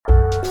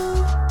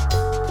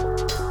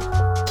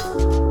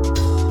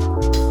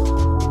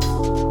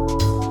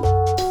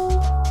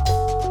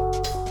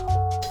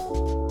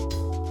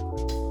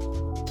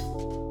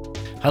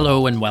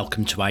Hello and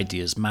welcome to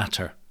Ideas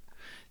Matter.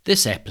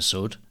 This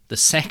episode, the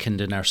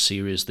second in our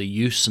series The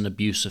Use and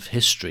Abuse of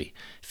History,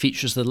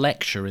 features the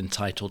lecture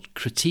entitled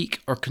Critique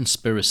or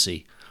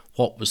Conspiracy?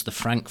 What was the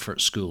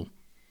Frankfurt School?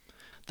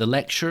 The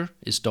lecturer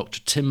is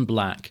Dr. Tim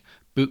Black,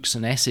 Books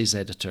and Essays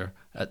Editor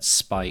at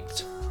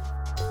Spiked.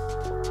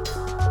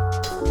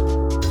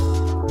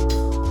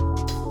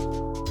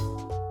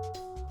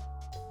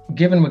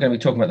 Given we're going to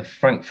be talking about the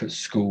Frankfurt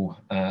School,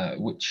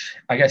 which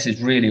I guess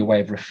is really a way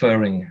of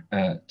referring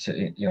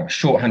to, a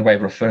shorthand way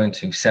of referring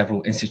to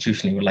several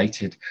institutionally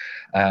related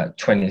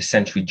 20th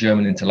century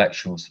German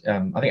intellectuals. I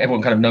think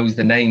everyone kind of knows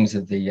the names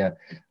of the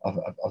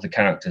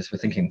characters. We're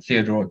thinking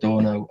Theodor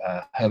Adorno,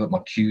 Herbert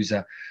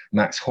Marcuse,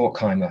 Max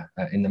Horkheimer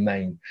in the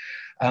main.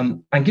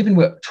 And given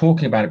we're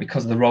talking about it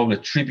because of the role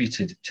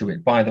attributed to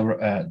it by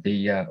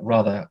the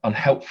rather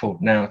unhelpful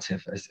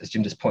narrative, as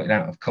Jim just pointed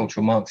out, of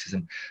cultural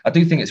Marxism, I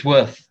do think it's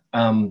worth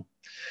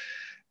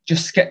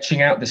just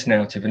sketching out this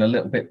narrative in a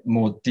little bit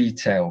more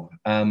detail.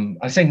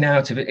 I say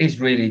narrative, it is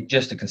really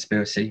just a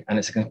conspiracy, and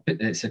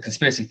it's a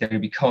conspiracy theory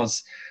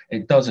because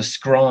it does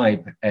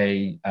ascribe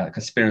a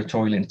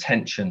conspiratorial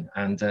intention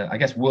and I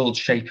guess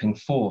world-shaping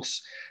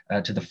force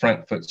to the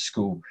Frankfurt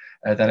School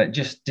that it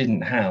just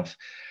didn't have.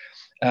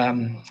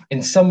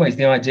 In some ways,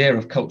 the idea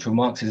of cultural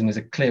Marxism is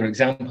a clear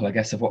example, I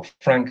guess, of what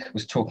Frank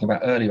was talking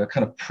about earlier, a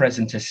kind of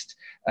presentist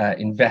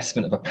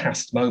investment of a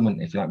past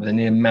moment, if you like, with a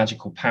near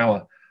magical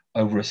power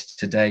over us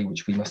today,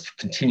 which we must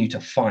continue to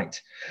fight.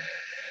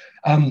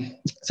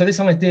 So this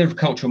idea of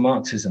cultural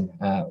Marxism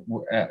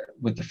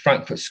with the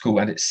Frankfurt School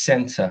at its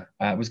center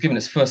was given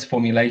its first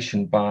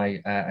formulation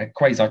by a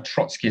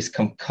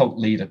quasi-Trotskyist cult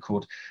leader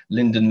called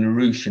Lyndon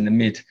LaRouche in the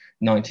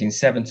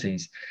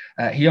mid-1970s.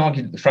 He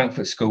argued that the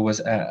Frankfurt School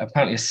was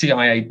apparently a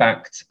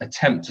CIA-backed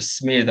attempt to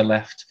smear the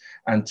left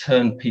and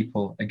turn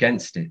people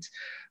against it.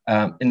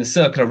 In the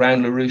circle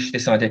around LaRouche,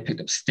 this idea picked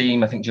up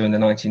steam, I think, during the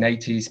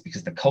 1980s,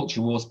 because the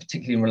culture wars,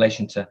 particularly in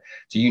relation to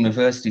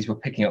universities, were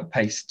picking up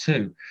pace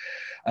too.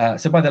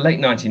 So by the late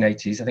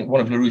 1980s, I think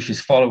one of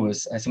LaRouche's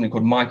followers, somebody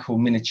called Michael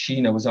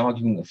Minnicino, was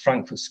arguing that the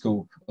Frankfurt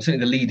School, or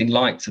certainly the leading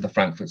lights of the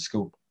Frankfurt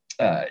School,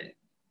 that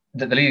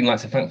the leading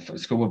lights of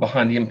Frankfurt School were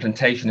behind the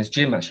implantation, as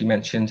Jim actually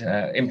mentioned,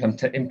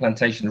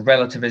 implantation of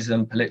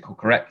relativism, political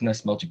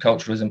correctness,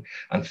 multiculturalism,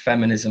 and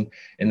feminism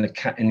in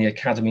the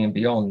academy and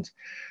beyond.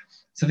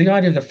 So the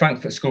idea of the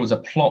Frankfurt School as a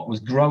plot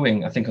was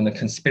growing, I think, on the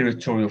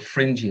conspiratorial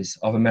fringes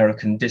of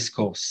American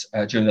discourse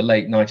during the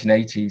late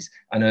 1980s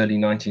and early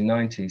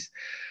 1990s.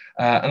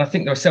 And I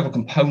think there are several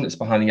components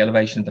behind the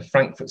elevation of the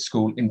Frankfurt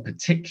School in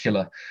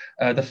particular.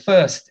 The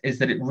first is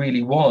that it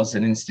really was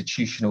an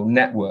institutional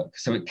network.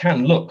 So it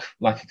can look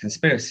like a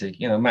conspiracy.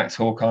 Max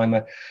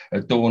Horkheimer,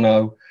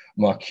 Adorno,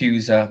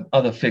 Marcuse,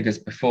 other figures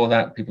before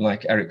that, people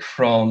like Erich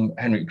Fromm,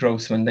 Henrik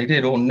Grossman, they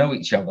did all know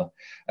each other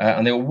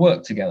and they all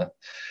worked together.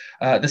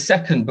 The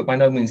second, but by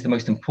no means the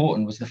most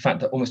important, was the fact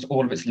that almost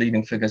all of its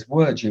leading figures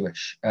were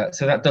Jewish.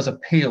 So that does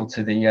appeal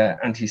to the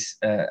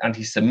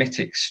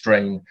anti-Semitic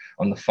strain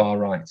on the far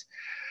right.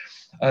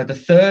 The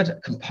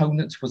third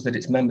component was that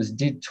its members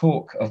did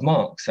talk of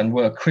Marx and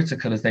were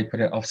critical, as they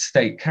put it, of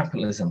state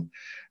capitalism.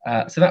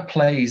 So that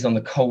plays on the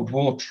Cold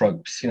War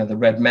tropes, the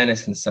Red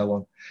Menace and so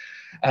on.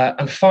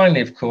 And finally,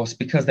 of course,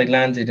 because they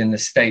landed in the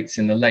States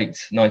in the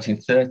late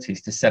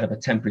 1930s to set up a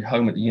temporary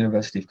home at the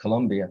University of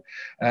Columbia,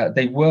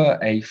 they were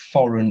a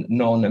foreign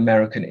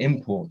non-American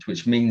import,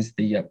 which means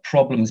the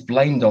problems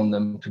blamed on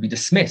them could be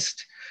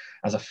dismissed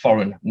as a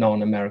foreign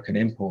non-American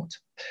import.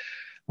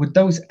 With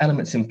those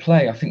elements in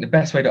play, I think the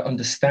best way to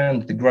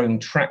understand the growing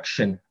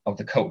traction of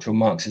the cultural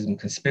Marxism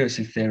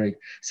conspiracy theory,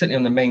 certainly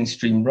on the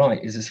mainstream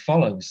right, is as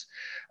follows.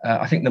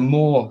 I think the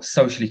more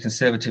socially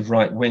conservative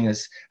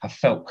right-wingers have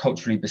felt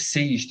culturally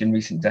besieged in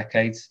recent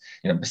decades,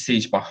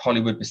 besieged by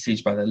Hollywood,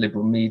 besieged by the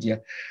liberal media,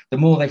 the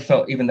more they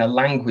felt even their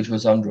language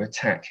was under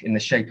attack in the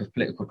shape of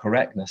political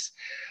correctness,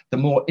 the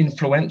more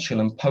influential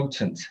and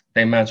potent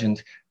they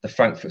imagined the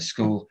Frankfurt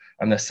School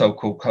and their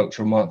so-called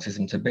cultural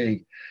Marxism to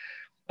be.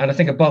 And I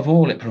think above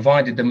all, it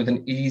provided them with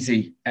an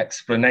easy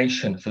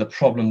explanation for the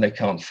problem they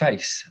can't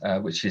face,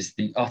 which is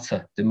the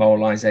utter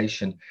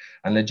demoralization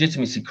and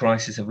legitimacy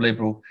crisis of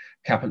liberal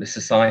capitalist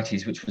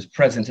societies, which was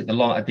present at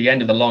the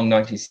end of the long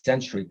 19th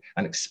century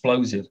and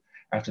explosive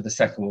after the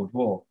Second World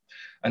War.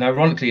 And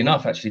ironically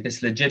enough, actually,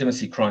 this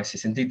legitimacy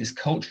crisis, indeed this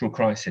cultural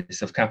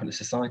crisis of capitalist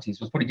societies,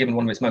 was probably given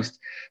one of its most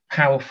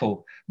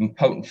powerful and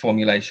potent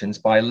formulations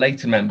by a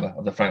later member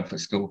of the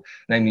Frankfurt School,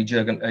 namely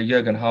Jürgen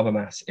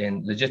Habermas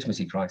in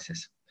Legitimacy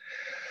Crisis.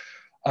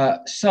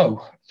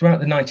 So throughout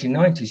the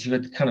 1990s, you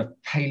had kind of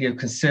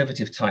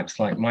paleo-conservative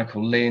types like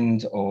Michael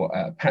Lind or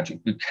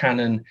Patrick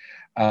Buchanan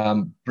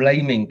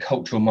blaming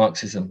cultural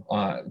Marxism,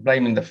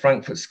 blaming the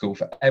Frankfurt School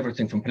for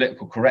everything from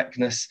political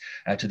correctness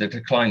to the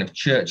decline of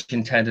church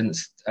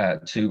attendance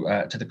to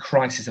the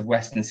crisis of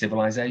Western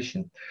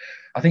civilization.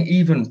 I think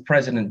even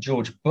President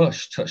George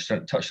Bush touched on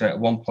it at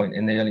one point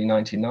in the early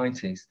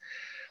 1990s.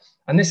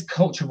 And this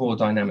culture war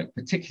dynamic,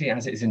 particularly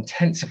as it is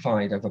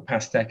intensified over the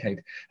past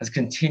decade, has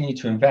continued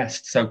to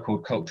invest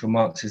so-called cultural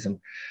Marxism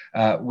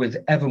with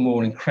ever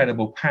more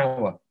incredible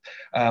power.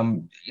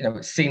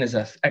 It's seen as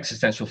an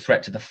existential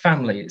threat to the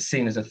family. It's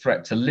seen as a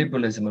threat to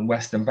liberalism and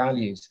Western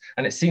values.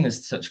 And it's seen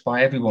as such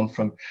by everyone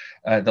from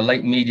the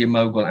late media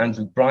mogul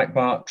Andrew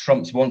Breitbart,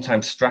 Trump's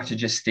one-time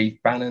strategist Steve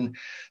Bannon,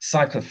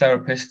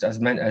 psychotherapist,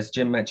 as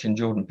Jim mentioned,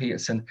 Jordan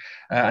Peterson,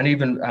 and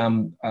even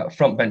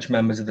frontbench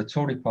members of the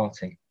Tory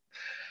party.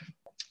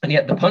 And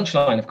yet the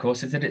punchline, of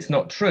course, is that it's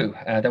not true.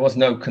 There was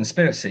no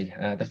conspiracy.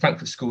 The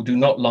Frankfurt School do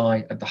not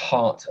lie at the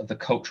heart of the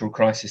cultural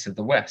crisis of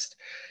the West.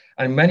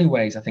 And in many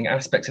ways, I think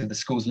aspects of the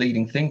school's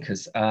leading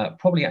thinkers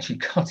probably actually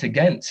cut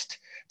against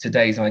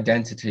today's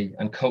identity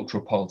and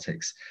cultural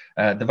politics,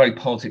 the very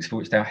politics for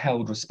which they are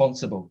held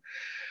responsible.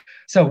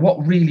 So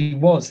what really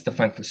was the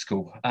Frankfurt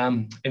School?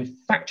 In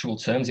factual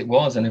terms, it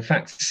was, and in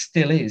fact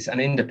still is, an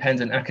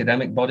independent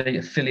academic body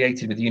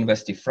affiliated with the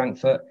University of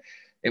Frankfurt.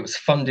 It was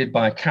funded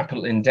by a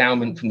capital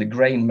endowment from the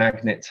grain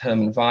magnate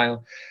Hermann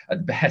Weyl at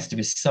the behest of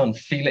his son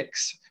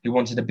Felix, who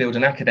wanted to build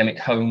an academic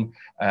home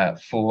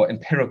for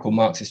empirical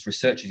Marxist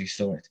research, as you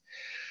saw it.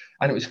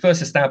 And it was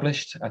first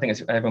established, I think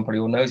as everyone probably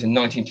all knows, in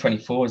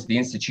 1924 as the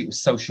Institute of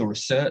Social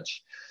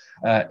Research.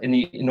 In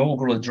the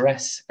inaugural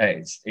address,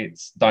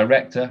 its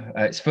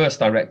first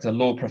director,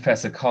 law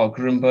professor Karl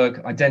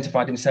Grünberg,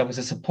 identified himself as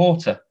a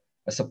supporter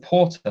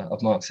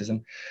of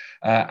Marxism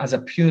as a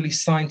purely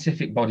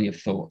scientific body of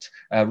thought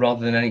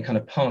rather than any kind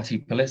of party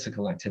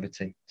political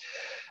activity.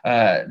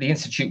 The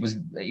Institute was,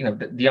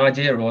 the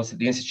idea was that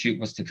the Institute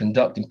was to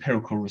conduct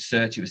empirical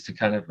research. It was to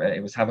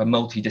have a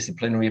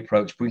multidisciplinary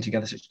approach, bring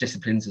together such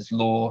disciplines as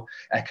law,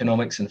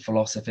 economics, and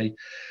philosophy,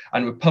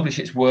 and it would publish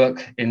its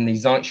work in the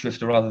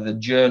Zeitschrift, or rather the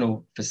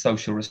Journal for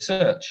Social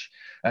Research.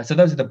 So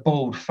those are the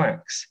bold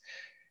facts.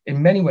 In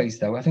many ways,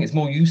 though, I think it's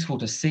more useful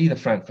to see the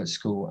Frankfurt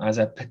School as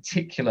a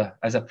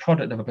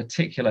product of a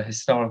particular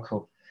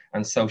historical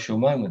and social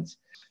moment.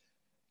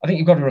 I think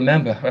you've got to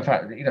remember, in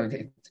fact,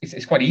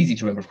 it's quite easy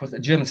to remember, of course, that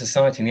German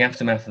society in the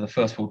aftermath of the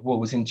First World War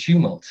was in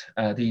tumult.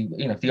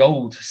 The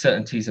old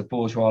certainties of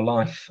bourgeois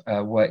life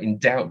were in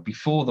doubt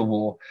before the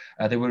war.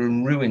 They were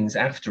in ruins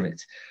after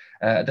it.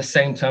 At the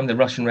same time, the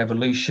Russian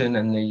Revolution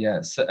and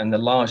the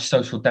large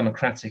social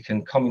democratic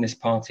and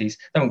communist parties,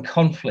 they were in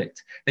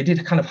conflict. They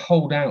did kind of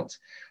hold out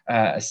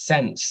a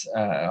sense,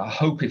 a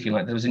hope, if you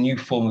like, there was a new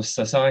form of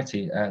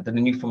society, that a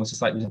new form of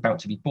society was about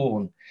to be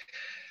born.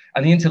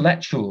 And the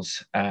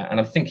intellectuals, and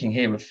I'm thinking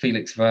here of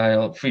Felix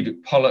Weyl,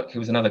 Friedrich Pollock, who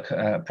was another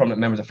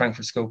prominent member of the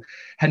Frankfurt School,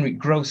 Henrik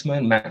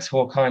Grossman, Max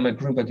Horkheimer,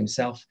 Grünberg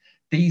himself,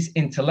 these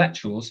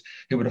intellectuals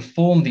who would have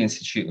formed the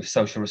Institute of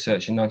Social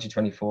Research in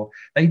 1924,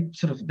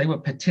 they were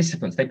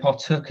participants. They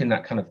partook in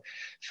that kind of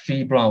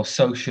febrile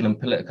social and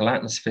political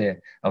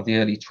atmosphere of the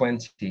early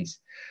 20s.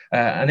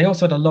 And they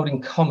also had a lot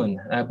in common.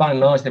 By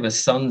and large, they were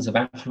sons of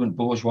affluent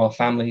bourgeois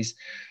families.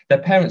 Their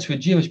parents were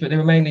Jewish, but they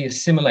were mainly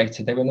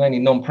assimilated. They were mainly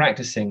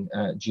non-practicing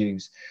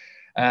Jews.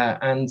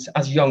 And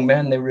as young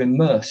men, they were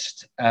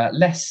immersed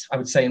less, I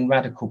would say, in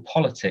radical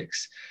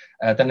politics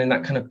than in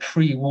that kind of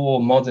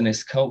pre-war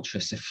modernist culture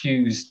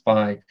suffused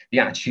by the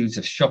attitudes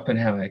of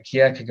Schopenhauer,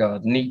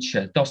 Kierkegaard,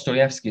 Nietzsche,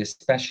 Dostoevsky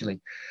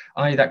especially,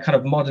 i.e. that kind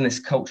of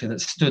modernist culture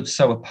that stood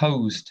so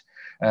opposed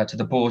to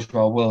the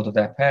bourgeois world of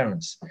their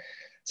parents.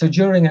 So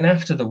during and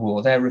after the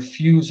war, their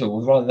refusal,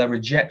 or rather their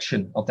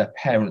rejection of their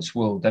parents'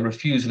 world, their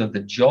refusal of the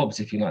jobs,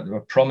 if you like, that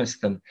were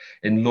promised them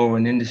in law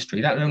and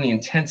industry, that only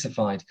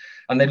intensified.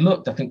 And they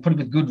looked, I think,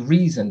 probably with good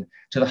reason,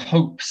 to the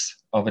hopes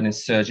of an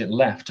insurgent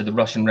left, to the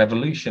Russian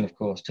Revolution, of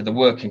course, to the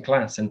working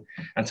class and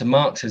to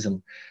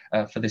Marxism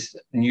for this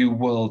new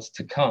world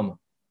to come.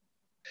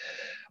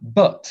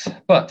 But,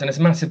 and it's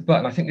a massive but,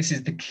 and I think this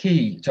is the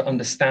key to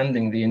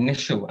understanding the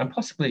initial and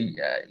possibly,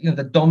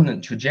 the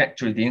dominant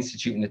trajectory of the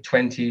Institute in the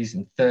 20s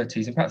and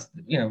 30s, and perhaps,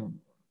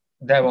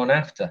 thereon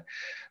after.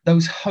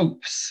 Those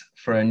hopes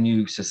for a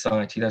new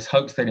society, those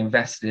hopes they'd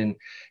invested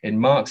in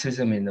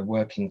Marxism, in the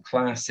working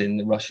class, in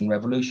the Russian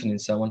Revolution,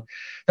 and so on,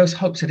 those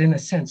hopes had, in a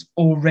sense,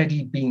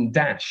 already been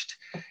dashed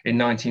in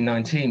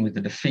 1919 with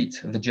the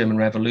defeat of the German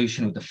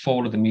Revolution, with the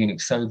fall of the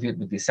Munich Soviet,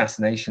 with the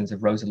assassinations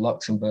of Rosa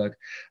Luxemburg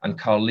and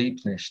Karl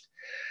Liebknecht.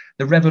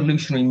 The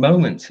revolutionary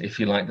moment, if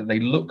you like, that they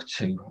looked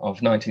to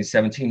of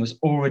 1917 was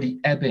already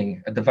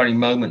ebbing at the very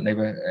moment they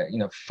were,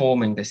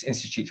 forming this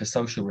Institute for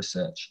Social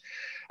Research.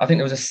 I think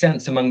there was a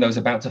sense among those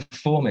about to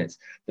form it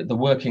that the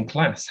working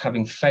class,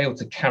 having failed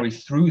to carry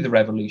through the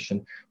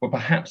revolution, were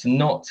perhaps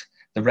not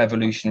the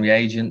revolutionary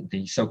agent,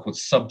 the so-called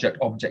subject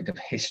object of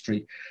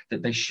history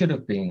that they should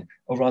have been,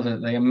 or rather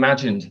they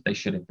imagined they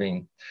should have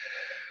been.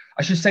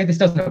 I should say this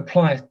doesn't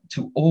apply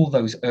to all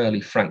those early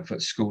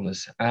Frankfurt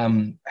scholars.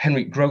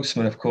 Henrik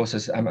Grossman, of course,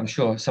 as I'm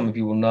sure some of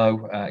you will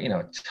know,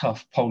 a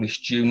tough Polish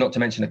Jew, not to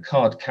mention a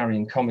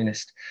card-carrying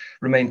communist,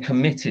 remained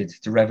committed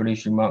to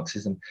revolutionary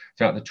Marxism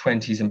throughout the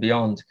 20s and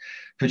beyond,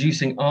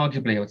 producing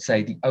arguably, I would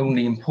say, the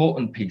only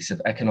important piece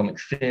of economic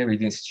theory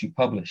the Institute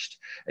published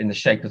in the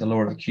shape of the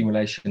law of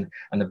accumulation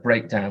and the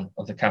breakdown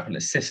of the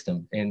capitalist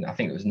system in, I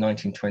think it was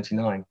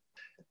 1929.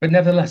 But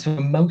nevertheless, for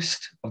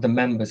most of the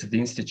members of the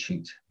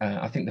Institute,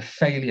 I think the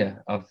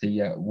failure of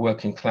the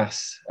working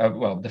class,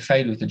 the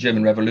failure of the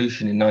German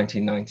Revolution in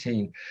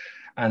 1919,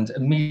 and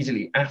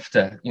immediately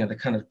after,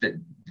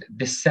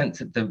 this sense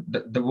that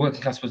the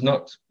working class was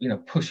not,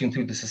 pushing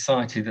through the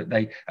society that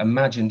they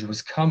imagined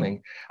was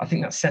coming. I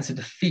think that sense of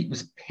defeat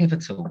was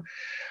pivotal.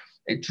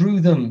 It drew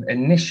them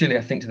initially,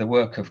 I think, to the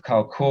work of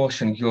Karl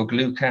Korsch and Georg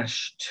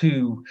Lukács,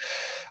 two,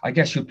 I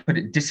guess you'd put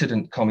it,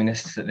 dissident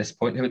communists at this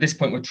point, who at this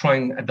point were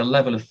trying, at the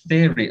level of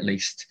theory at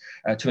least,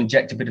 to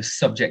inject a bit of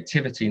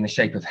subjectivity in the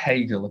shape of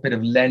Hegel, a bit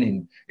of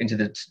Lenin into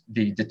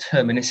the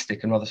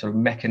deterministic and rather sort of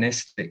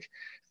mechanistic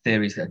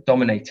theories that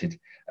dominated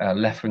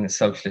left-wing and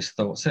socialist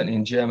thought, certainly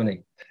in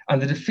Germany.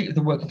 And the defeat of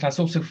the working class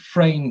also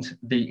framed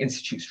the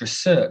Institute's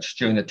research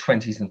during the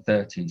 20s and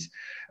 30s,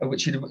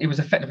 which it was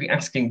effectively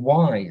asking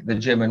why the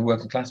German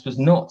working class was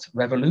not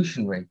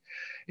revolutionary.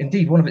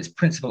 Indeed, one of its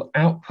principal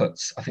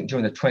outputs, I think,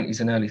 during the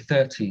 20s and early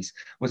 30s,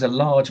 was a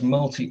large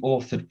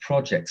multi-authored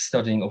project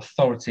studying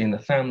authority in the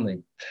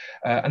family.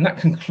 And that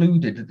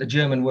concluded that the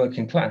German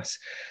working class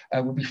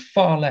would be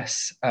far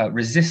less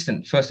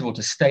resistant, first of all,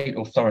 to state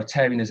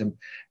authoritarianism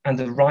and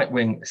the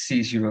right-wing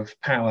seizure of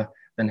power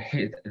than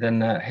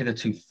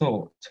hitherto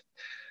thought.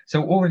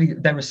 So already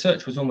their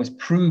research was almost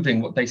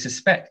proving what they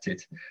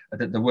suspected,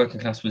 that the working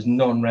class was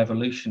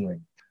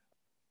non-revolutionary.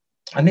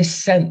 And this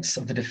sense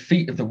of the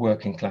defeat of the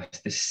working class,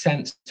 this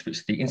sense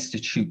which the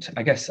Institute,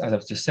 I guess, as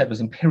I've just said,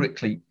 was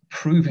empirically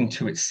proving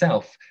to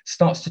itself,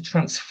 starts to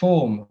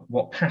transform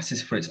what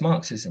passes for its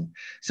Marxism.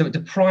 So it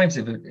deprives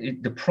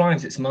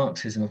its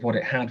Marxism of what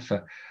it had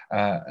for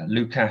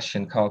Lukács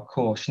and Karl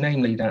Korsch,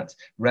 namely that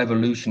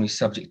revolutionary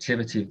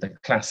subjectivity of the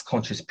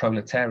class-conscious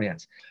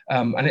proletariat.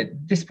 And at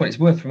this point, it's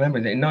worth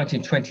remembering that in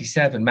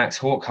 1927, Max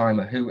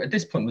Horkheimer, who at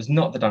this point was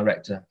not the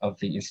director of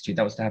the Institute,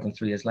 that was to happen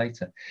 3 years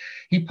later,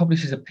 he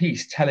publishes a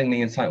piece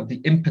tellingly entitled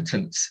 "The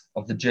Impotence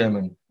of the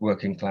German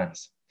Working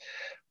Class."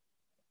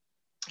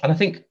 And I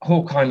think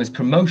Horkheimer's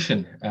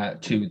promotion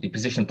to the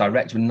position of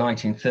director in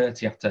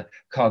 1930, after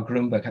Karl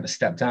Grünberg had to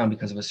step down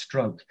because of a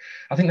stroke,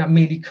 I think that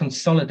merely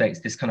consolidates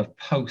this kind of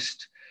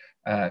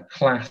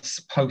post-class,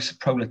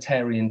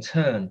 post-proletarian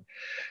turn.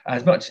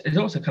 As much, it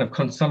also kind of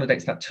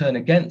consolidates that turn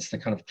against the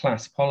kind of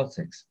class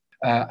politics.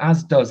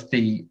 As does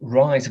the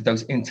rise of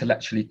those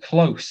intellectually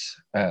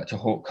close to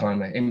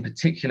Horkheimer, in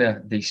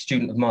particular the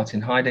student of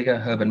Martin Heidegger,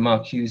 Hermann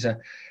Marcuse,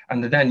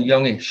 and the then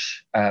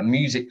youngish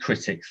music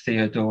critic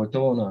Theodor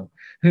Adorno,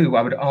 who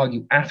I would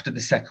argue after the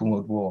Second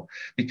World War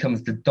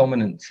becomes the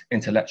dominant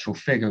intellectual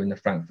figure in the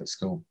Frankfurt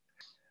School.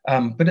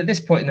 But at this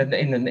point in the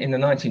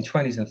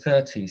 1920s and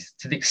 30s,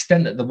 to the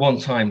extent that the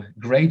one-time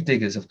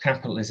gravediggers of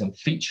capitalism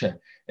feature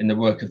in the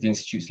work of the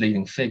Institute's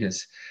leading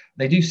figures,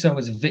 they do so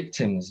as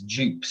victims,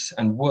 dupes,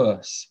 and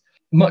worse.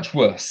 Much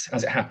worse,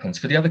 as it happens.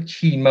 For the other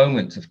key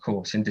moment, of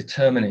course, in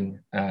determining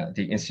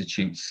the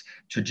Institute's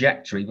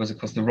trajectory was, of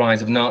course, the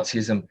rise of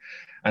Nazism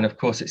and, of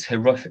course, its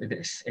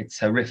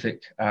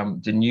horrific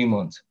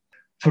denouement.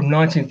 From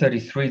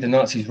 1933, the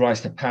Nazis'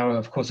 rise to power,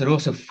 of course, it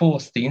also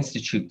forced the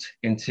Institute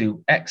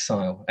into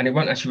exile, and it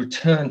won't actually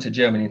return to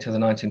Germany until the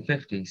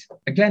 1950s.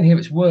 Again, here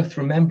it's worth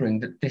remembering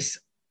that the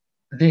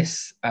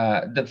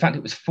fact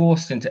it was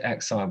forced into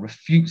exile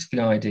refutes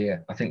the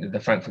idea, I think, that the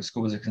Frankfurt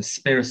School was a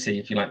conspiracy,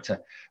 if you like, to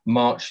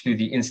march through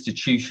the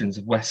institutions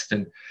of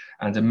Western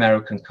and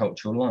American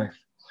cultural life.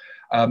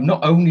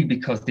 Not only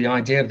because the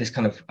idea of this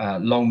kind of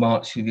long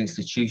march through the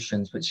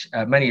institutions, which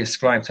many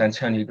ascribe to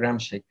Antonio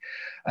Gramsci,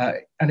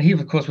 and he,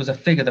 of course, was a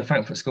figure the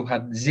Frankfurt School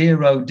had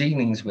zero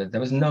dealings with.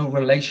 There was no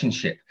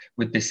relationship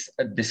with this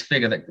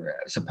figure that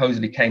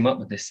supposedly came up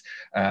with this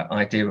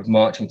idea of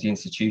marching to the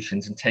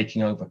institutions and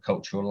taking over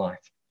cultural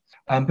life.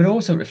 But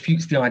also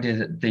refutes the idea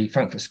that the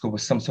Frankfurt School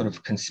was some sort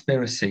of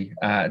conspiracy,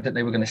 that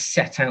they were going to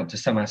set out to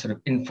somehow sort of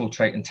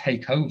infiltrate and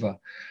take over,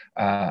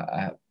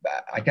 I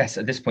guess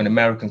at this point,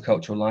 American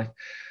cultural life,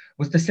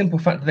 was the simple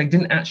fact that they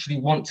didn't actually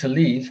want to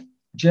leave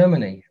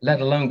Germany, let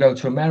alone go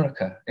to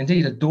America.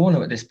 Indeed,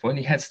 Adorno at this point,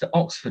 he heads to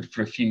Oxford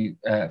for a few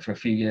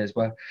years,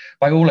 where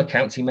by all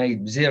accounts he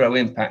made zero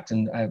impact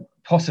and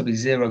possibly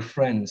zero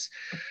friends.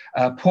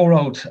 Poor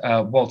old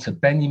Walter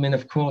Benjamin,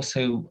 of course,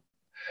 who,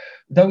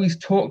 though he's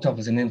talked of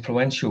as an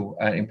influential,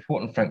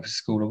 important Frankfurt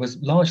Schooler, was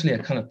largely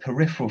a kind of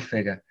peripheral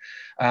figure.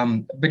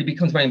 But he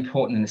becomes very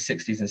important in the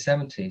 60s and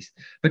 70s.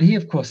 But he,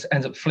 of course,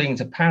 ends up fleeing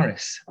to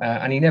Paris,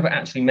 and he never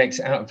actually makes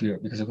it out of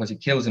Europe because, of course, he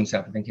kills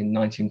himself, I think, in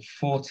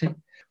 1940.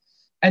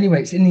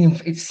 Anyway,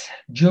 it's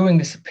during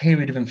this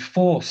period of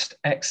enforced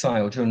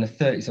exile during the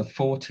 30s and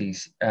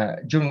 40s,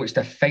 during which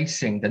they're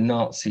facing the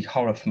Nazi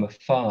horror from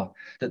afar,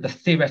 that the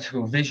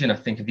theoretical vision, I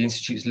think, of the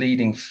Institute's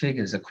leading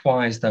figures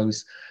acquires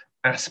those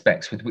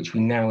aspects with which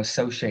we now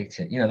associate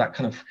it. You know, that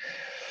kind of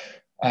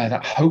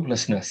that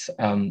hopelessness,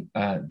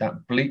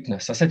 that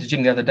bleakness. I said to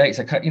Jim the other day, it's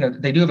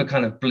they do have a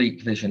kind of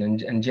bleak vision,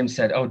 and Jim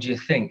said, "Oh, do you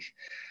think?"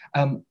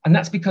 And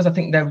that's because I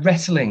think they're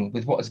wrestling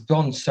with what has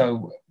gone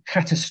so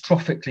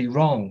catastrophically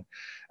wrong.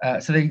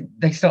 So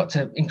they start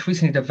to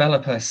increasingly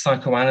develop a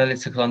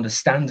psychoanalytical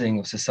understanding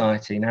of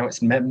society. Now it's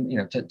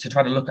to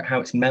try to look at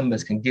how its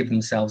members can give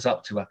themselves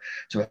up to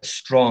a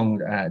strong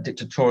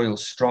dictatorial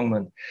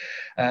strongman.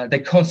 They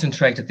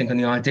concentrate, I think, on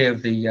the idea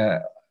of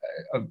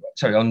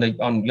on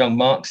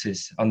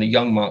the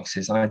young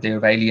Marx's idea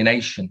of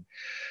alienation.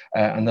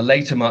 And the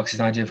later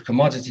Marxist idea of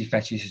commodity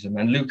fetishism,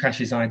 and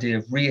Lukács's idea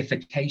of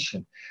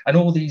reification. And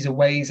all these are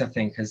ways, I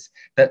think,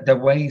 that they're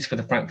ways for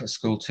the Frankfurt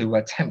School to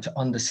attempt to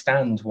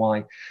understand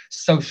why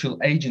social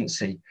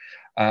agency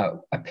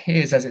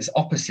appears as its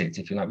opposite,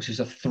 if you like, which is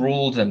a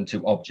thraldom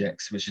to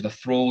objects, which is a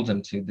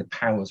thraldom to the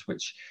powers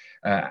which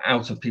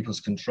out of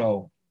people's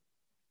control.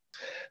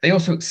 They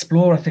also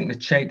explore, I think,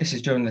 this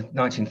is during the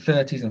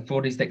 1930s and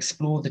 40s, they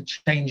explore the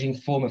changing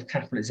form of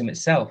capitalism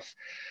itself.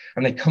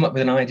 And they come up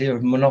with an idea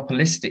of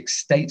monopolistic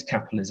state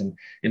capitalism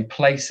in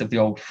place of the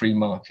old free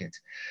market.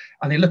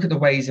 And they look at the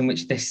ways in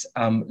which this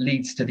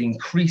leads to the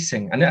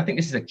increasing, and I think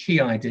this is a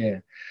key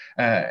idea,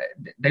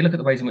 they look at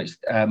the ways in which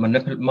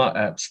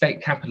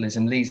state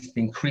capitalism leads to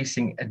the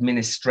increasing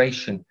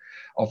administration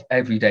of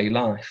everyday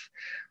life.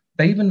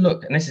 They even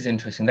look, and this is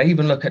interesting, they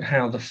even look at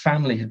how the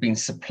family had been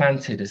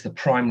supplanted as the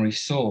primary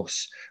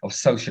source of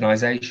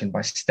socialization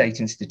by state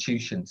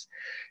institutions.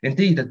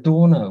 Indeed,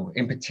 Adorno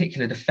in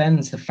particular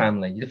defends the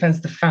family. He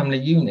defends the family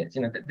unit.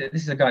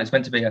 This is a guy who's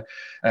meant to be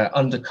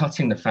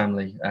undercutting the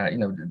family,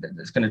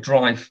 that's going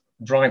to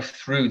drive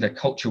through the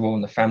culture war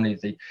and the family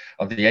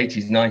of the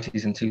 80s,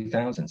 90s and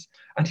 2000s.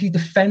 And he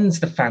defends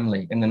the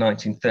family in the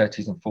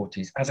 1930s and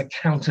 40s as a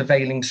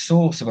countervailing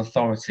source of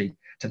authority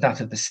to that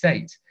of the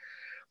state.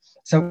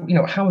 So,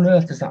 how on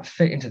earth does that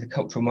fit into the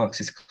cultural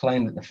Marxist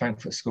claim that the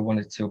Frankfurt School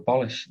wanted to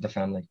abolish the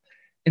family?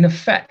 In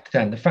effect,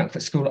 then, the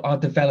Frankfurt School are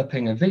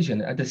developing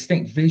a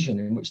distinct vision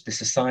in which the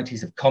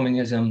societies of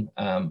communism,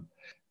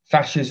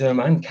 fascism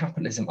and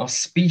capitalism are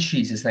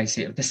species, as they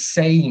see it, of the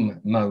same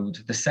mode,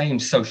 the same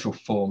social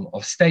form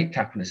of state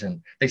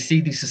capitalism. They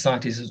see these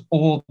societies as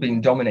all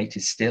being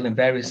dominated still in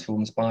various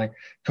forms by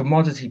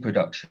commodity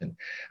production,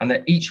 and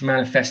they're each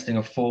manifesting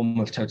a form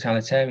of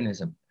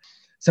totalitarianism.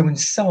 So in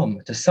sum,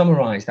 to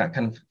summarize that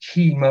kind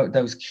of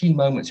those key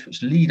moments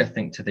which lead, I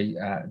think, to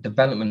the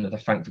development of the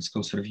Frankfurt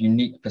School sort of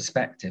unique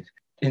perspective,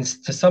 to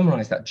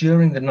summarize that,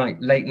 during the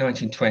late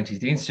 1920s,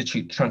 the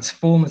Institute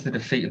transforms the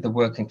defeat of the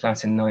working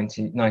class in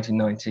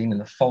 1919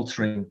 and the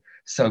faltering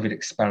Soviet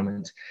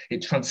experiment.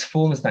 It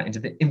transforms that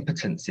into the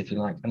impotence, if you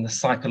like, and the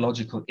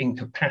psychological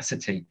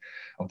incapacity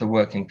of the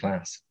working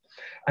class.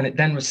 And it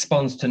then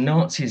responds to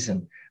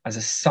Nazism as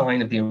a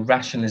sign of the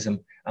irrationalism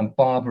and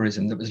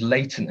barbarism that was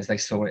latent, as they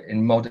saw it,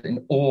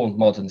 in all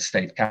modern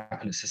state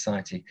capitalist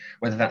society,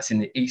 whether that's in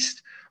the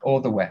East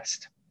or the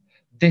West.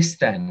 This is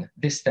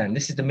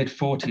the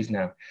mid-40s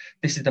now.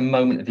 This is the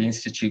moment of the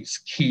Institute's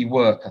key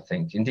work, I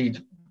think.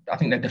 Indeed, I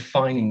think their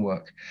defining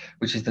work,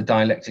 which is the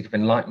Dialectic of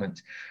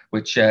Enlightenment,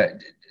 which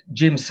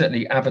Jim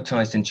certainly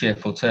advertised in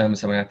cheerful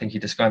terms. I mean, I think he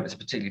described it as a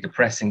particularly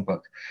depressing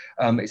book.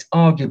 It's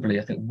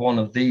arguably, I think, one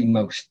of the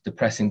most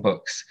depressing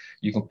books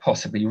you can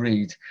possibly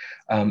read.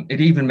 It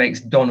even makes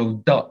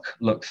Donald Duck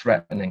look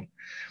threatening.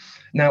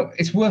 Now,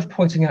 it's worth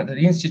pointing out that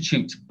the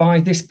Institute, by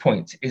this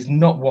point, is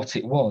not what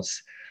it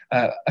was.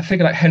 A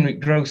figure like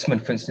Henrik Grossman,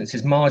 for instance,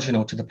 is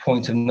marginal to the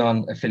point of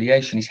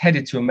non-affiliation. He's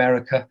headed to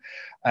America,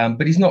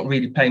 but he's not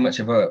really playing much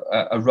of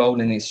a role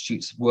in the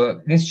Institute's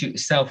work. The Institute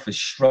itself has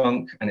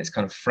shrunk and it's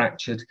kind of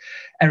fractured.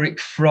 Erich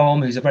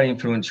Fromm, who's a very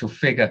influential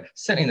figure,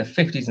 certainly in the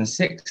 50s and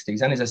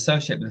 60s, and is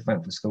associated with the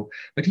Frankfurt School,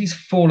 but he's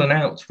fallen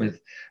out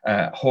with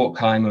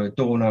Horkheimer,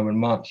 Adorno, and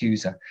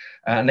Marcuse.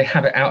 And they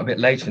have it out a bit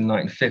later in the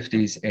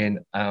 1950s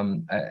in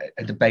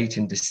a debate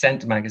in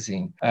Dissent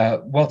magazine.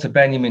 Walter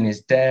Benjamin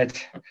is dead,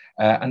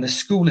 and the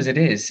school as it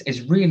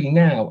is really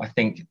now, I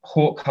think,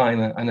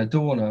 Horkheimer and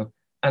Adorno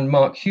and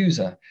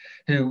Marcuse,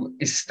 who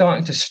is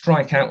starting to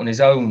strike out on his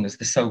own as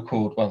the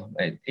so-called,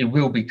 it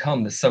will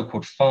become the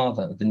so-called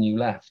father of the New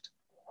Left.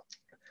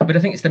 But I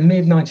think it's the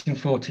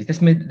mid-1940s.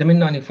 The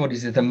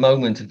mid-1940s is the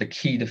moment of the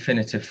key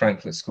definitive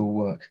Frankfurt School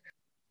work.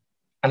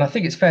 And I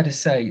think it's fair to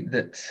say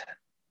that,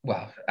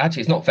 well,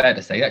 actually, it's not fair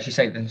to say, they actually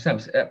say it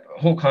themselves,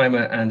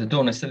 Horkheimer and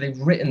Adorno, so they've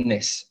written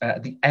this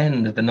at the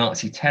end of the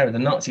Nazi terror. The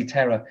Nazi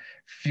terror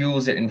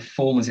fuels it,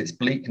 informs its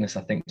bleakness,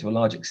 I think, to a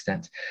large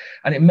extent.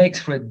 And it makes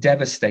for a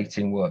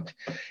devastating work.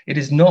 It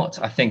is not,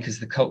 I think, as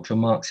the cultural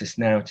Marxist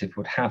narrative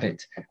would have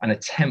it, an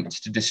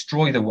attempt to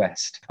destroy the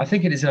West. I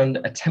think it is an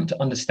attempt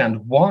to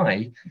understand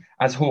why,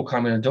 as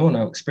Horkheimer and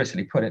Adorno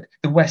explicitly put it,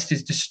 the West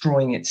is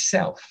destroying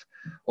itself,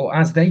 or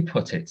as they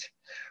put it,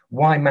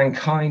 why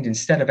mankind,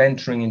 instead of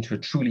entering into a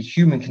truly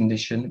human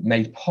condition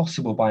made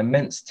possible by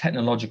immense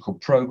technological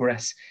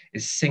progress,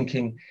 is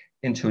sinking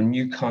into a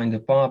new kind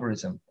of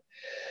barbarism.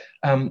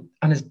 And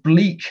as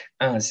bleak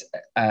as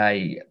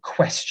a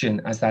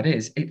question as that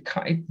is, it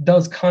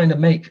does kind of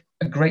make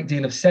a great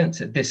deal of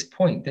sense at this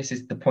point. This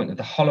is the point of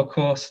the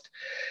Holocaust.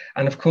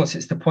 And of course,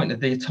 it's the point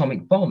of the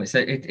atomic bomb. It's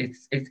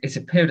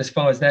a period, as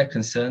far as they're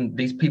concerned,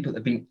 these people that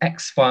have been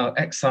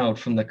exiled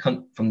from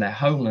their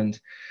homeland.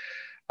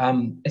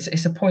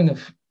 It's a point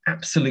of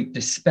absolute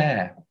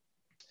despair.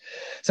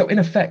 So in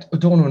effect,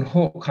 Adorno and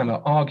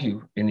Horkheimer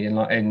argue in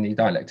the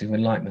Dialectic of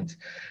Enlightenment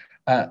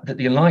that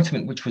the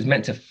Enlightenment, which was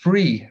meant to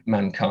free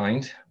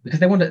mankind, because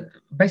they want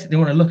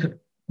to look at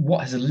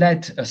what has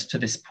led us to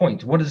this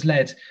point, what has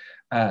led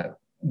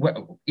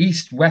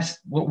East, West,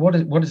 what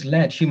has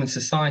led human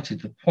society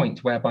to the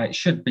point whereby it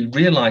should be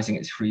realizing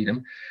its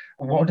freedom,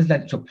 what has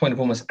led it to a point of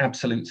almost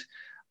absolute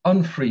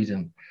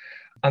unfreedom.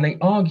 And they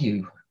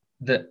argue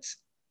that,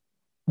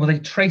 well, they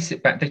trace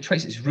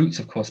its roots,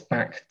 of course,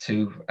 back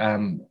to,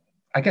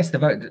 I guess,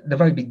 the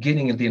very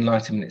beginning of the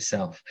Enlightenment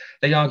itself.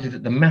 They argue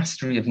that the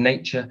mastery of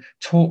nature,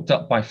 talked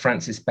up by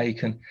Francis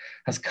Bacon,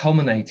 has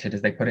culminated,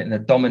 as they put it, in the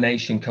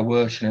domination,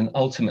 coercion, and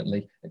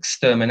ultimately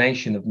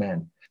extermination of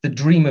men. The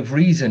dream of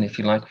reason, if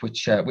you like,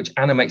 which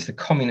animates the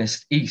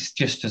communist East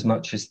just as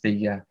much as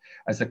the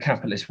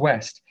capitalist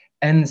West,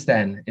 ends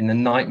then in the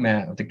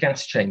nightmare of the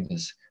gas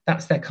chambers.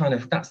 That's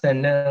their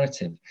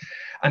narrative,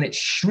 and it's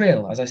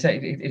shrill. As I say,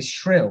 it is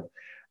shrill,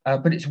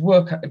 but it's a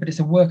work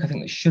I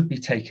think that should be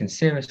taken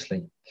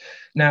seriously.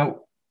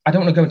 Now, I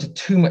don't want to go into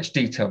too much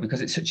detail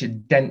because it's such a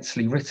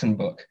densely written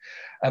book,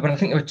 but I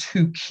think there are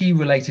two key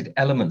related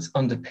elements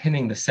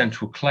underpinning the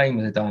central claim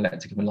of the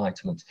Dialectic of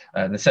Enlightenment.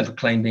 The central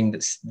claim being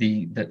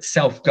that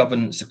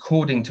self-governance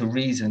according to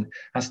reason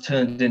has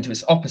turned into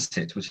its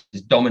opposite, which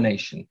is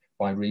domination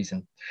by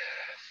reason.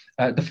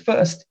 The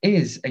first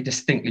is a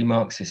distinctly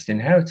Marxist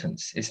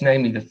inheritance. It's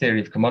namely the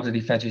theory of commodity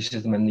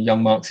fetishism and the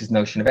young Marxist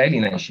notion of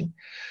alienation.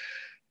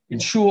 In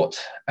short,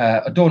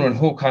 Adorno and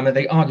Horkheimer,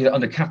 they argue that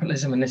under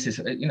capitalism, and this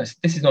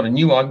is not a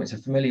new argument, it's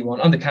a familiar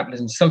one, under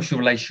capitalism, social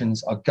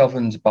relations are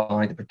governed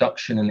by the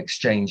production and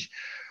exchange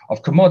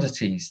of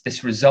commodities.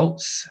 This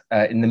results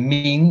in the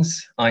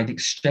means, i.e. the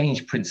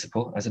exchange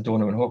principle, as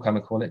Adorno and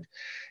Horkheimer call it.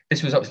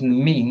 This results in the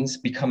means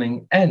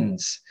becoming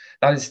ends.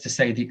 That is to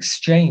say, the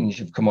exchange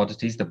of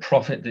commodities, the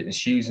profit that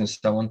ensues and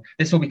so on.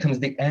 This all becomes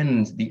the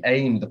end, the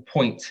aim, the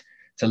point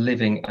to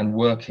living and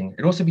working.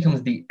 It also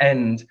becomes the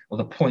end or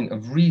the point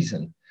of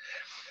reason.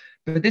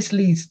 But this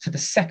leads to the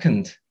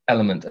second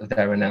element of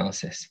their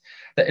analysis,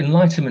 that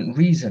Enlightenment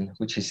reason,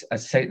 which is,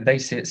 as they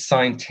say it,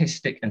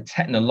 scientific and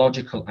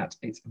technological at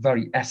its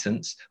very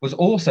essence, was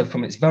also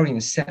from its very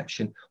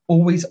inception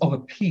always of a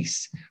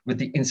piece with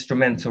the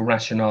instrumental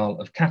rationale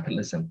of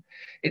capitalism.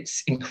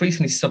 It's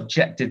increasingly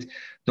subjected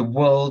the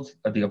world,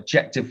 the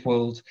objective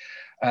world,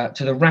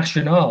 to the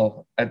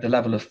rationale at the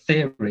level of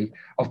theory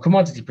of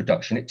commodity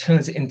production. It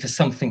turns it into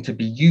something to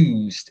be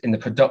used in the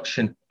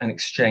production and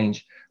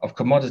exchange of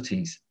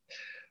commodities.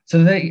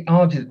 So they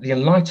argue that the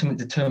Enlightenment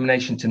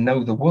determination to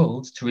know the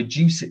world, to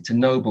reduce it to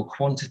knowable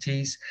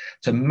quantities,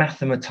 to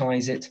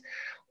mathematize it,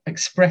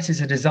 expresses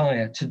a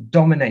desire to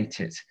dominate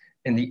it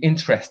in the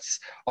interests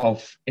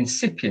of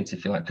incipient,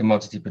 if you like,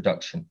 commodity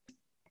production.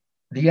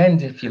 The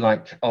end, if you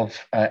like, of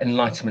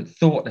Enlightenment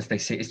thought, as they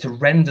see it, is to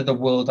render the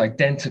world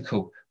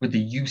identical with the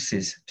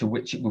uses to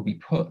which it will be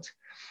put.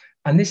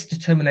 And this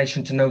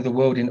determination to know the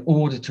world in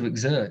order to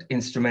exert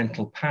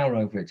instrumental power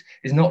over it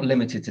is not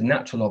limited to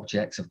natural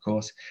objects, of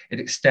course. It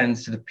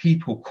extends to the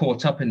people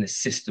caught up in this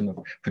system of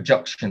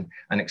production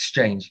and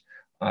exchange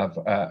of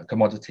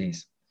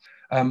commodities.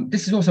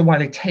 This is also why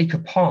they take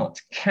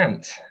apart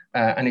Kant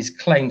and his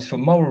claims for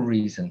moral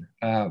reason,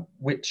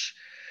 which,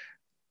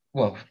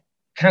 well,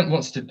 Kant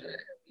wants to,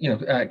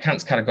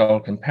 Kant's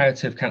categorical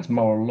imperative, Kant's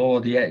moral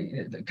law.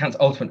 Kant's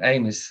ultimate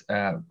aim is,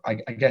 I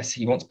guess,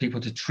 he wants people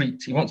to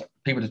treat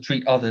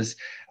others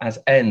as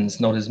ends,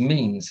 not as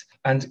means.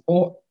 And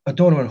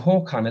Adorno and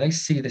Horkheimer, they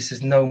see this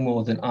as no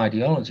more than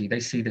ideology. They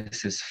see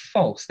this as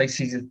false. They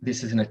see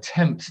this as an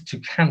attempt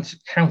to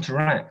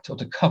counteract or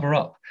to cover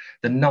up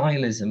the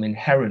nihilism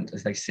inherent,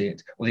 as they see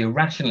it, or the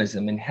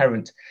irrationalism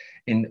inherent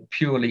in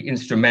purely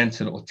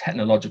instrumental or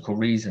technological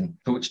reason,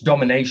 for which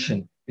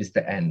domination is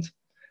the end.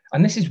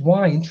 And this is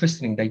why,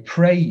 interestingly, they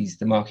praise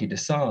the Marquis de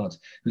Sade,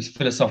 whose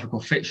philosophical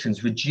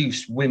fictions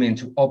reduce women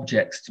to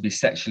objects to be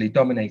sexually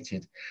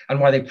dominated, and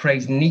why they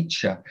praise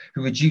Nietzsche,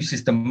 who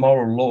reduces the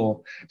moral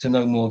law to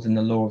no more than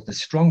the law of the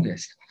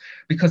strongest.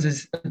 Because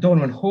as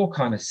Adorno and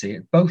Horkheimer see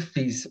it, both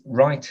these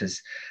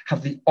writers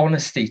have the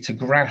honesty to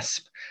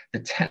grasp the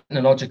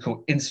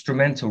technological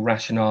instrumental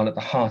rationale at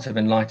the heart of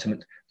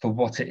Enlightenment for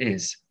what it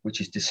is,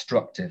 which is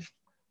destructive.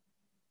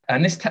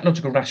 And this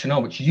technological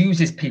rationale, which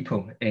uses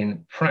people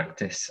in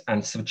practice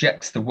and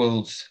subjects the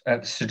world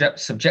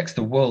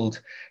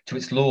to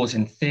its laws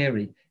in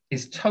theory,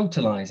 is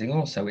totalizing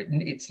also.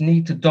 Its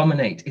need to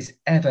dominate is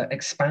ever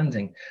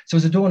expanding. So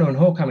as Adorno and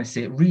Horkheimer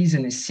see it,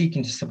 reason is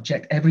seeking to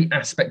subject every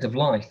aspect of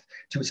life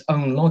to its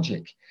own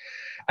logic.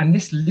 And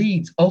this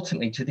leads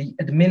ultimately to the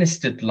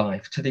administered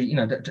life, to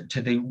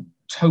the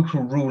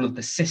total rule of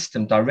the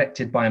system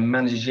directed by a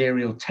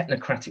managerial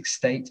technocratic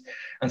state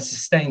and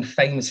sustained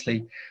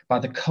famously by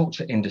the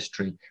culture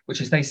industry,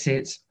 which, as they see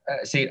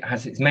it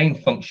has its main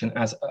function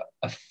as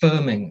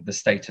affirming the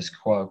status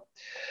quo.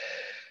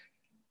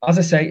 As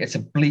I say, it's a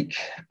bleak,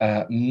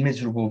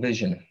 miserable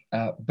vision.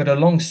 But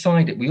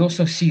alongside it, we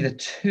also see the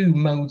two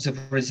modes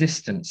of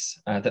resistance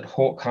that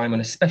Horkheimer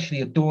and especially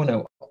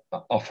Adorno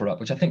offer up,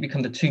 which I think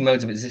become the two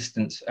modes of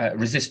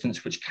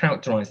resistance which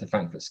characterize the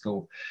Frankfurt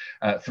School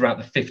throughout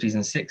the 50s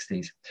and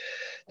 60s.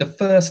 The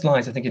first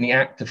lies, I think, in the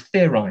act of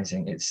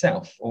theorizing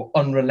itself, or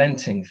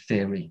unrelenting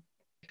theory.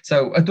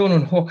 So Adorno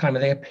and Horkheimer,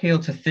 they appeal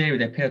to theory,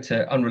 they appeal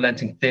to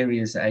unrelenting theory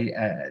as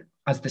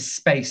the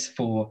space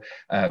for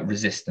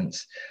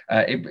resistance.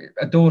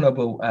 Adorno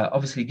will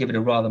obviously give it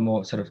a rather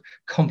more sort of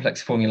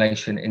complex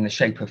formulation in the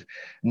shape of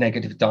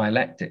negative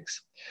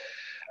dialectics.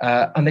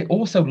 And they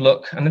also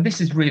look, and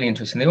this is really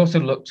interesting, they also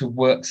look to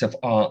works of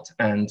art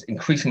and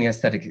increasingly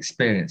aesthetic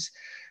experience.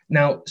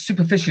 Now,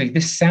 superficially,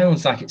 this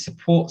sounds like it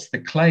supports the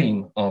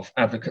claim of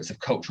advocates of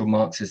cultural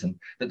Marxism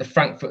that the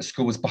Frankfurt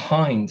School was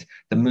behind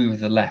the move of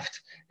the left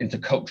into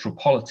cultural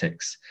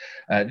politics.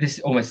 This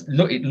almost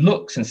it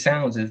looks and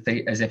sounds as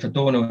if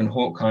Adorno and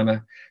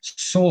Horkheimer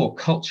saw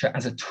culture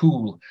as a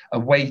tool, a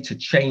way to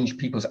change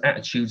people's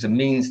attitudes, a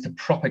means to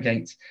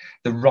propagate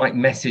the right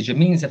message, a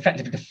means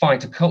effectively to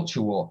fight a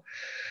culture war.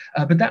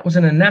 But that was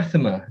an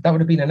anathema. That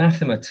would have been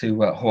anathema to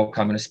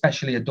Horkheimer, and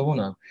especially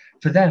Adorno.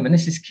 For them, and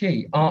this is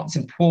key, art's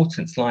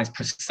importance lies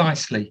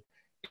precisely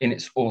in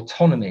its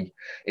autonomy,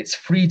 its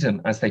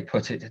freedom, as they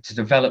put it, to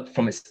develop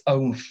from its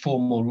own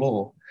formal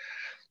law.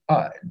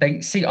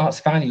 They see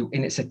art's value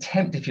in its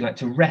attempt, if you like,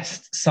 to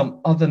wrest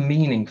some other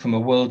meaning from a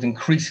world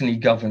increasingly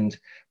governed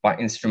by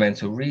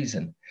instrumental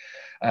reason.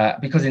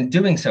 Because in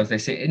doing so, as they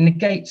say, it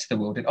negates the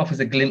world. It offers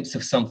a glimpse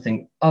of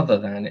something other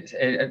than it.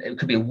 It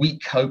could be a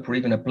weak hope or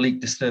even a bleak,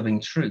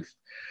 disturbing truth.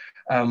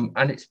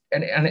 And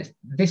it's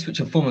this which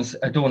informs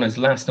Adorno's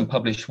last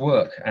unpublished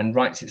work and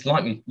writes its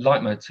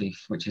leitmotif,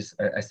 which is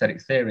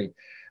aesthetic theory,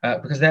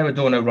 because there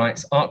Adorno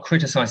writes, art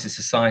criticizes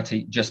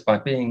society just by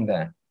being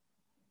there.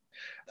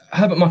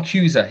 Herbert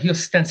Marcuse, he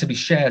ostensibly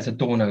shares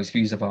Adorno's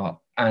views of art,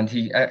 and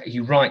he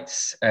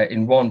writes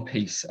in one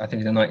piece, I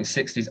think in the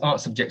 1960s,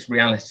 art subjects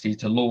reality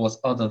to laws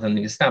other than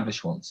the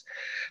established ones.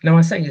 Now,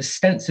 I say he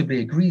ostensibly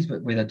agrees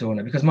with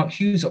Adorno because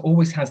Marcuse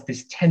always has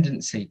this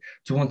tendency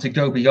to want to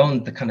go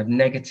beyond the kind of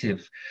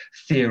negative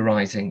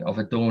theorizing of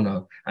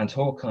Adorno and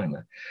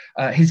Horkheimer.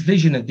 His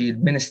vision of the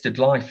administered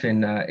life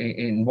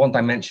in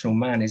One-Dimensional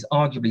Man is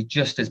arguably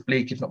just as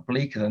bleak, if not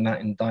bleaker than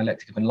that in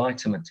Dialectic of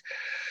Enlightenment.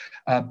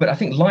 But I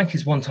think, like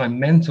his one-time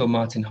mentor,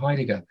 Martin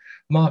Heidegger,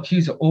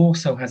 Marcuse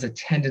also has a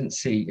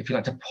tendency, if you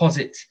like, to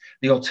posit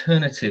the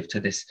alternative to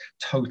this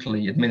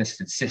totally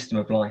administered system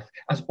of life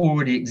as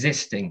already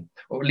existing,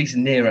 or at least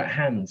near at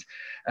hand.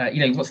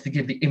 He wants to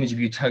give the image of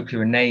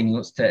utopia a name. He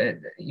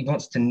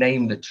wants to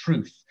name the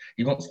truth.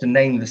 He wants to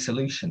name the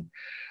solution.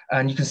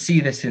 And you can see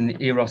this in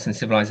Eros and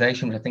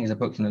Civilization, which I think is a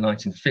book from the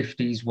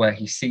 1950s, where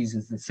he sees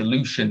as the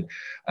solution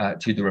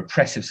to the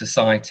repressive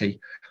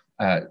society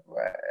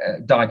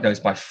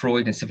diagnosed by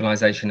Freud in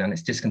Civilization and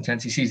its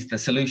discontents. He sees the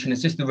solution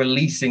as just the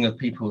releasing of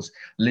people's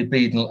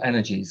libidinal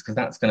energies, because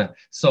that's going to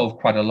solve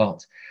quite a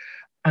lot.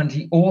 And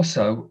he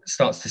also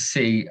starts to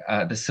see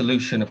the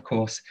solution, of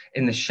course,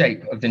 in the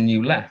shape of the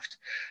New Left.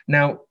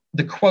 Now,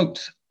 the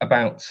quote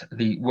about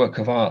the work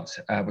of art,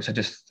 which I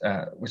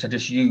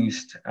just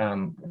used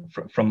from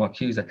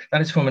Marcuse,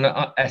 that is from an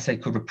essay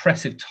called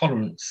Repressive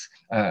Tolerance.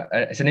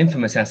 It's an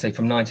infamous essay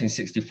from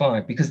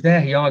 1965, because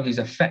there he argues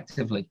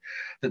effectively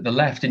that the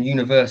left in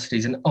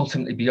universities and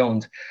ultimately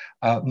beyond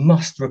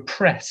must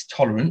repress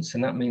tolerance,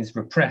 and that means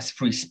repress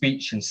free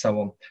speech and so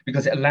on,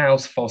 because it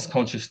allows false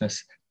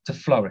consciousness to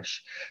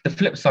flourish. The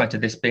flip side to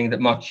this being that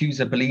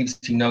Marcuse believes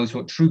he knows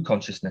what true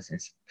consciousness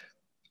is.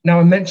 Now,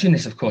 I mention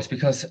this, of course,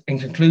 because in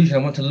conclusion,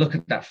 I want to look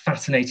at that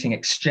fascinating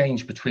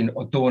exchange between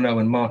Adorno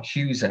and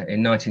Marcuse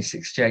in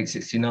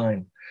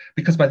 1968-69.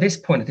 Because by this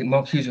point, I think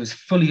Marcuse has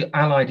fully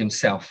allied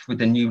himself with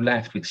the New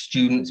Left, with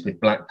students,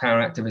 with Black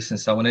Power activists and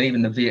so on, and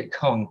even the Viet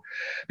Cong.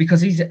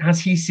 Because as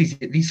he sees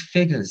it, these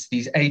figures,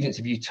 these agents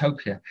of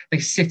utopia, they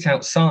sit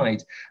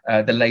outside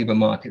the labour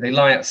market. They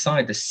lie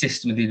outside the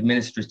system of the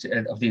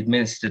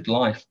administered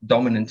life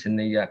dominant in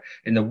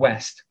the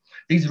West.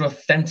 These are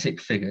authentic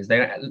figures.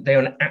 They are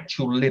an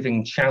actual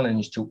living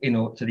challenge to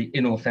the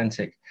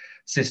inauthentic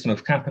system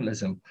of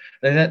capitalism.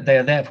 They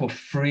are therefore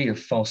free of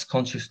false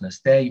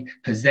consciousness. They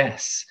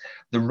possess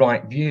the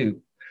right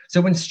view.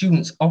 So when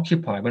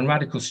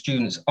radical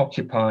students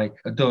occupy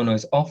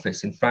Adorno's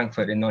office in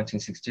Frankfurt in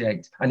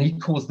 1968, and he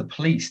calls the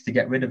police to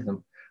get rid of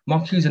them,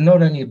 Marcuse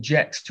not only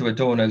objects to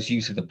Adorno's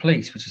use of the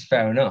police, which is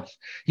fair enough,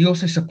 he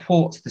also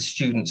supports the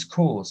students'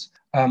 cause.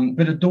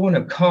 But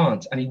Adorno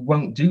can't, and he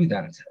won't do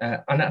that.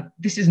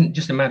 This isn't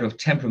just a matter of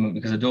temperament,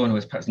 because Adorno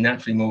was perhaps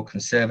naturally more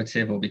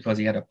conservative, or because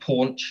he had a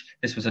paunch.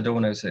 This was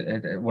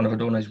one of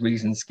Adorno's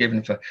reasons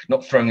given for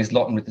not throwing his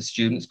lot in with the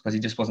students, because he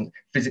just wasn't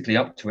physically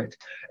up to it.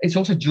 It's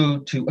also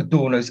due to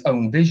Adorno's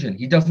own vision.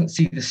 He doesn't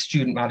see the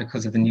student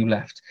radicals of the New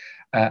Left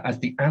as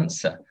the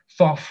answer.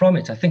 Far from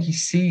it. I think he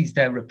sees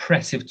their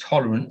repressive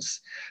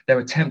tolerance, their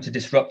attempt to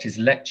disrupt his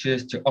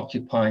lectures, to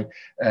occupy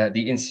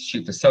the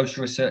Institute for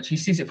Social Research. He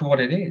sees it for what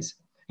it is.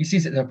 He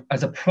sees it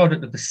as a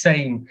product of the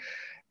same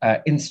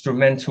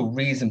instrumental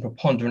reason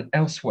preponderant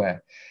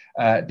elsewhere.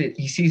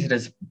 He sees it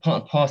as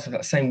part and parcel of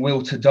that same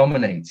will to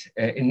dominate,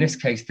 in this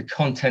case, the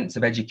contents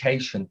of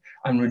education,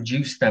 and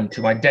reduce them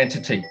to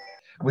identity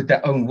with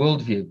their own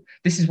worldview.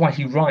 This is why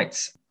he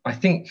writes, I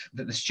think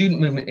that the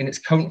student movement in its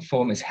current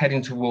form is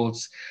heading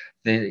towards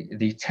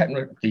the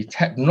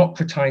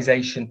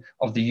technocratization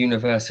of the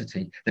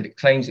university that it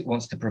claims it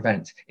wants to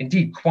prevent,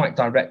 indeed quite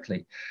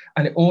directly.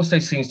 And it also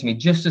seems to me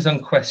just as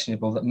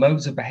unquestionable that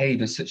modes of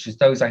behaviour such as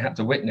those I had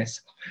to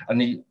witness, and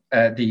the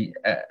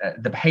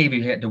behaviour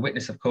he had to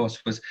witness, of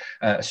course, was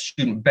a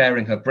student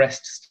bearing her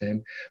breasts to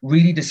him,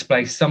 really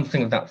display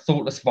something of that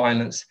thoughtless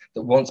violence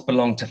that once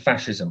belonged to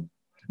fascism.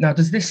 Now,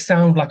 does this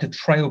sound like a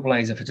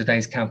trailblazer for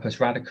today's campus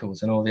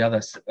radicals and all the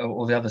others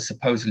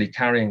supposedly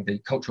carrying the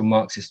cultural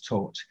Marxist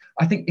torch?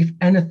 I think, if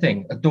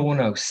anything,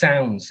 Adorno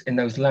sounds in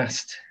those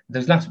last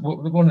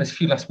one of those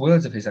few last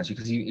words of his, actually,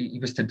 because he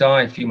was to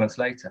die a few months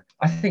later.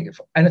 I think, if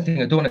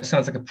anything, Adorno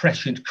sounds like a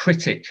prescient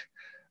critic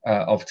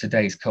of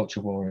today's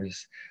culture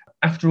warriors.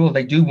 After all,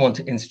 they do want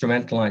to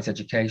instrumentalize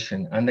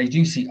education, and they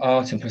do see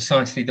art in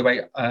precisely the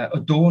way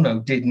Adorno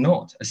did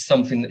not, as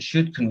something that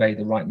should convey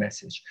the right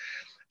message.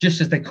 Just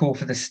as they call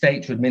for the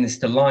state to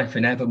administer life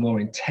in ever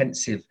more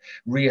intensive,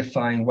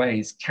 reifying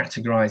ways,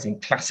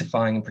 categorizing,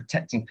 classifying, and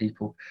protecting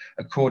people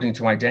according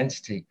to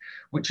identity,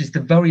 which is the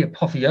very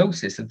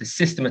apotheosis of the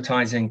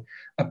systematizing,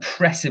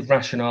 oppressive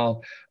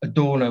rationale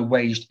Adorno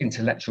waged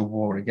intellectual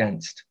war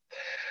against.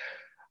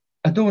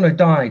 Adorno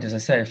died, as I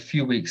say, a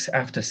few weeks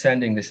after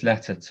sending this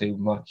letter to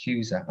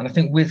Marcuse, and I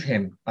think with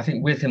him,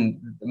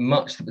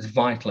 much that was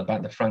vital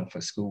about the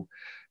Frankfurt School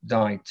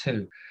died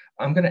too.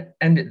 I'm going to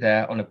end it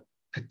there on a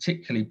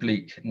particularly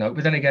bleak note,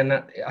 but then again,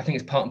 that I think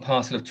it's part and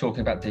parcel of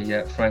talking about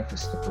the Frankfurt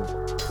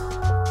School.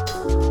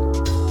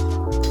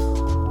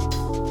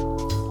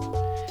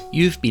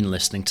 You've been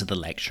listening to the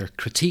lecture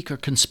Critique or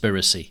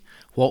Conspiracy?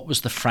 What was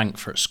the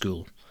Frankfurt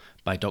School?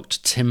 By Dr.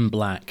 Tim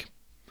Black.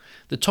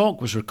 The talk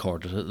was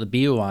recorded at the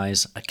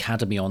BOI's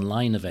Academy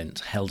Online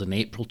event held in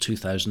April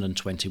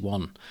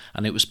 2021,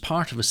 and it was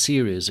part of a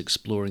series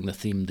exploring the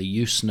theme The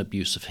Use and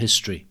Abuse of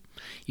History.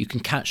 You can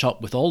catch up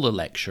with all the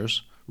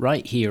lectures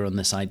right here on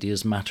this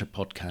Ideas Matter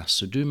podcast,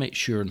 so do make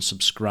sure and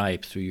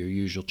subscribe through your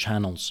usual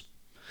channels.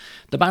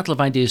 The Battle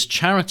of Ideas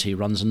charity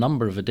runs a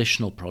number of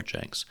additional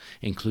projects,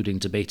 including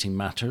Debating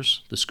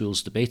Matters, the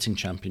school's debating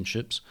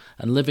championships,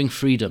 and Living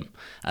Freedom,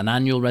 an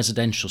annual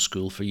residential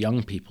school for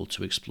young people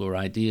to explore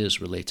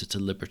ideas related to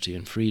liberty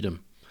and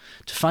freedom.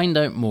 To find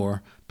out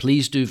more,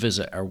 please do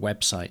visit our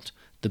website,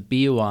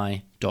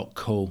 theboi.co.uk.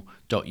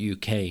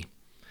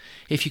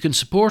 If you can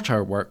support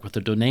our work with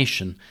a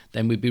donation,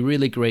 then we'd be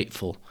really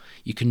grateful.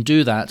 You can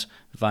do that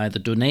via the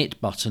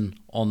donate button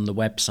on the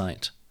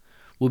website.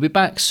 We'll be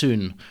back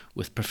soon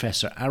with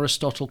Professor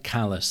Aristotle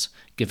Kallis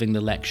giving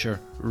the lecture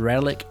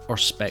Relic or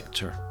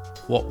Spectre?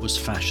 What was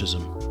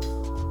Fascism?